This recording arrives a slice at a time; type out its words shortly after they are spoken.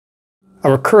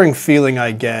A recurring feeling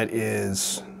I get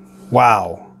is,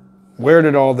 wow, where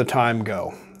did all the time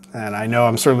go? And I know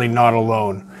I'm certainly not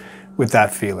alone with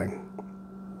that feeling.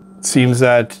 It seems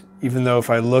that even though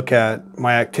if I look at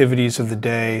my activities of the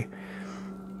day,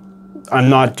 I'm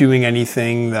not doing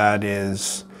anything that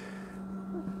is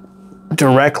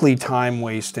directly time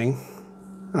wasting.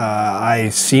 I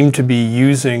seem to be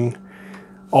using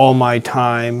all my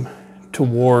time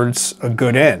towards a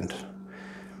good end,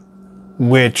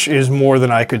 which is more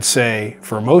than I could say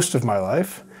for most of my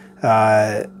life.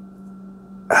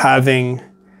 Having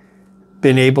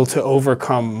been able to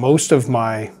overcome most of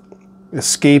my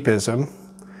escapism,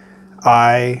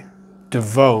 I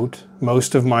devote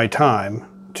most of my time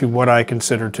to what I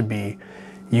consider to be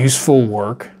useful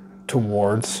work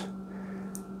towards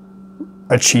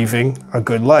achieving a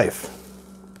good life.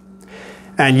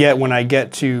 And yet when I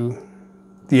get to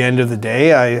the end of the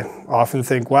day, I often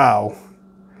think, wow,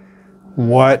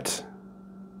 what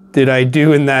did I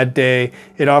do in that day?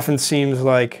 It often seems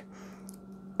like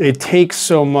it takes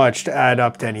so much to add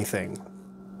up to anything.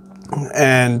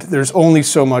 And there's only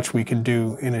so much we can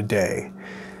do in a day.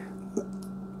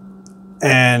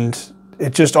 And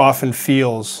it just often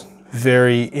feels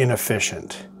very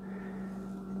inefficient.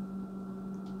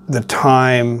 The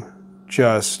time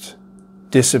just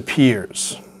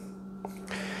disappears.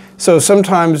 So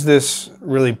sometimes this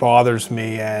really bothers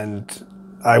me, and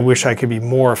I wish I could be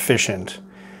more efficient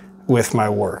with my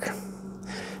work.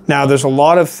 Now, there's a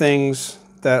lot of things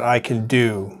that I can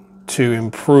do to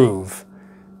improve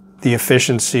the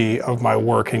efficiency of my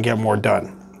work and get more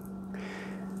done.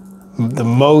 The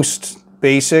most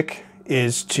basic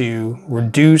is to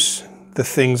reduce the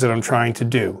things that I'm trying to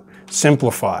do,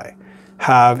 simplify,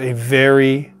 have a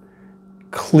very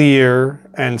clear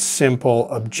and simple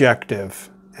objective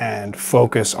and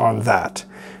focus on that,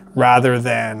 rather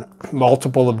than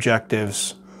multiple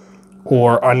objectives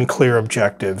or unclear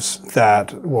objectives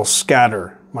that will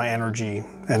scatter my energy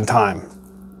and time.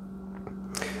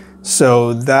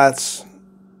 So that's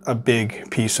a big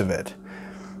piece of it.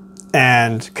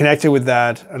 And connected with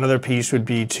that, another piece would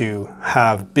be to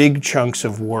have big chunks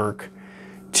of work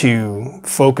to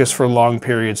focus for long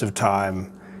periods of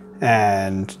time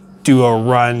and do a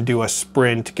run, do a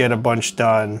sprint, get a bunch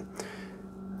done,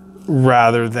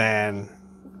 rather than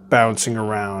bouncing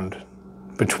around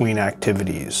between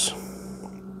activities.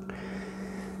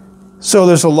 So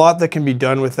there's a lot that can be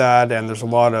done with that, and there's a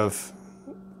lot of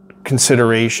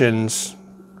considerations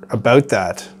about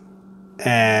that.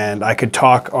 And I could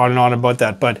talk on and on about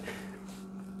that, but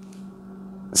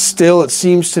still it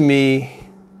seems to me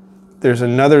there's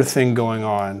another thing going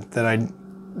on that I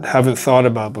haven't thought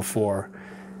about before.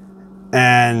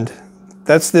 And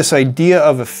that's this idea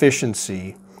of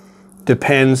efficiency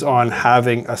depends on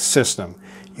having a system.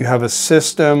 You have a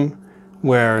system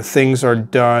where things are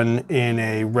done in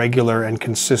a regular and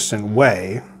consistent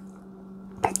way,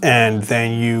 and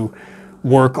then you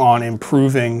work on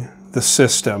improving the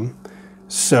system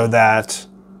so that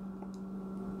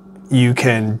you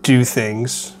can do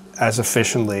things as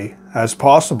efficiently as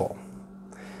possible.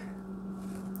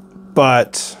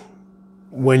 But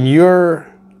when you're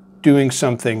doing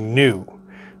something new,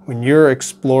 when you're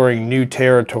exploring new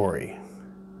territory,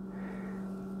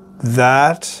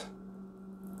 that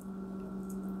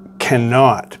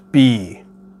cannot be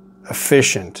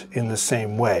efficient in the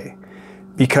same way,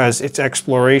 because it's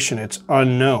exploration, it's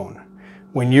unknown.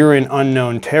 When you're in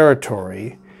unknown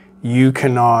territory, you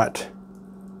cannot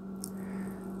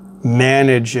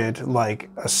manage it like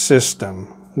a system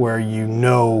where you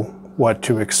know what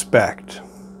to expect.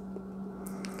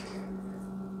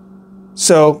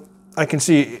 So I can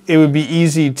see it would be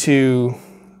easy to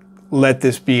let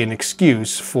this be an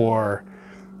excuse for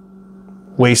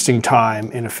wasting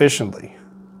time inefficiently.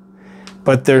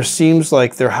 But there seems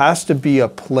like there has to be a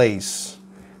place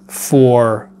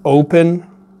for open,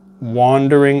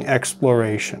 wandering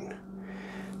exploration,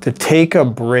 to take a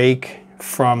break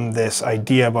from this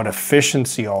idea about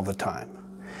efficiency all the time.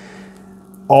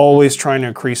 Always trying to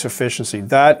increase efficiency.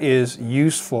 That is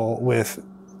useful with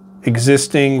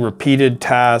existing repeated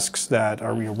tasks that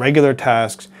are your regular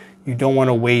tasks. You don't want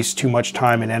to waste too much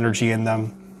time and energy in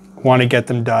them. You want to get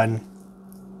them done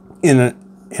in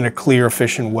a clear,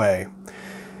 efficient way.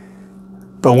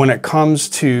 But when it comes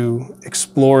to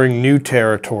exploring new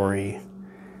territory,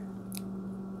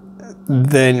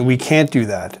 then we can't do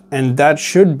that. And that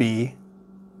should be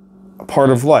a part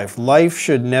of life. Life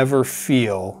should never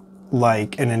feel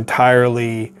like an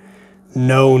entirely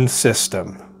known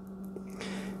system.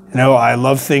 You know, I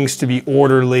love things to be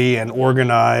orderly and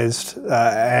organized,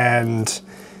 and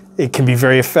It can be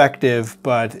very effective,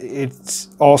 but it's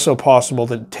also possible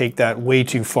to take that way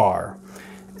too far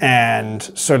and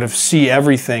sort of see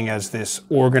everything as this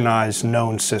organized,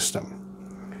 known system.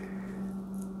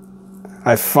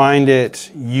 I find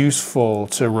it useful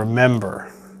to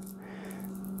remember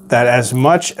that as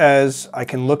much as I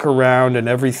can look around and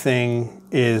everything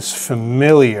is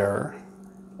familiar,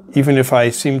 even if I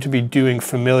seem to be doing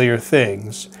familiar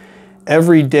things,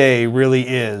 every day really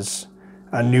is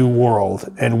a new world,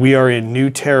 and we are in new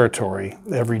territory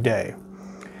every day.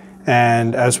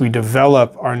 And as we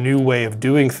develop our new way of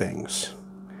doing things,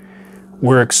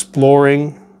 we're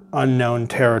exploring unknown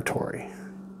territory.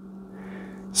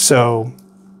 So,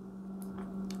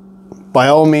 by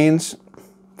all means,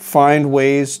 find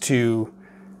ways to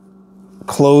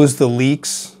close the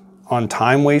leaks on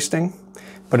time wasting,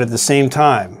 but at the same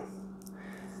time,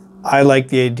 I like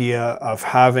the idea of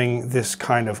having this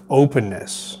kind of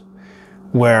openness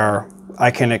where I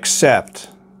can accept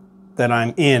that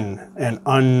I'm in an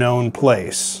unknown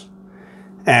place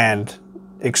and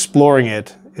exploring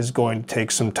it is going to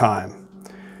take some time.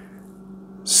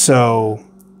 So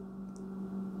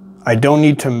I don't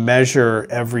need to measure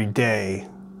every day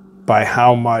by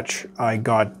how much I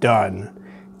got done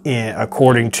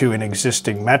according to an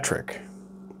existing metric.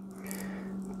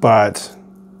 But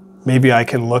maybe I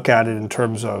can look at it in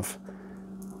terms of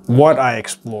what I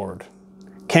explored.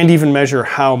 Can't even measure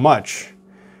how much,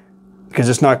 because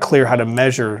it's not clear how to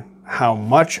measure how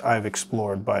much I've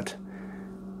explored, but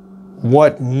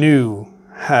what new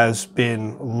has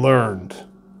been learned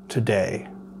today.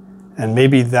 And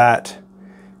maybe that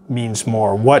means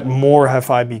more. What more have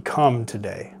I become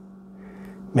today?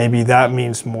 Maybe that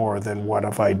means more than what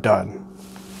have I done.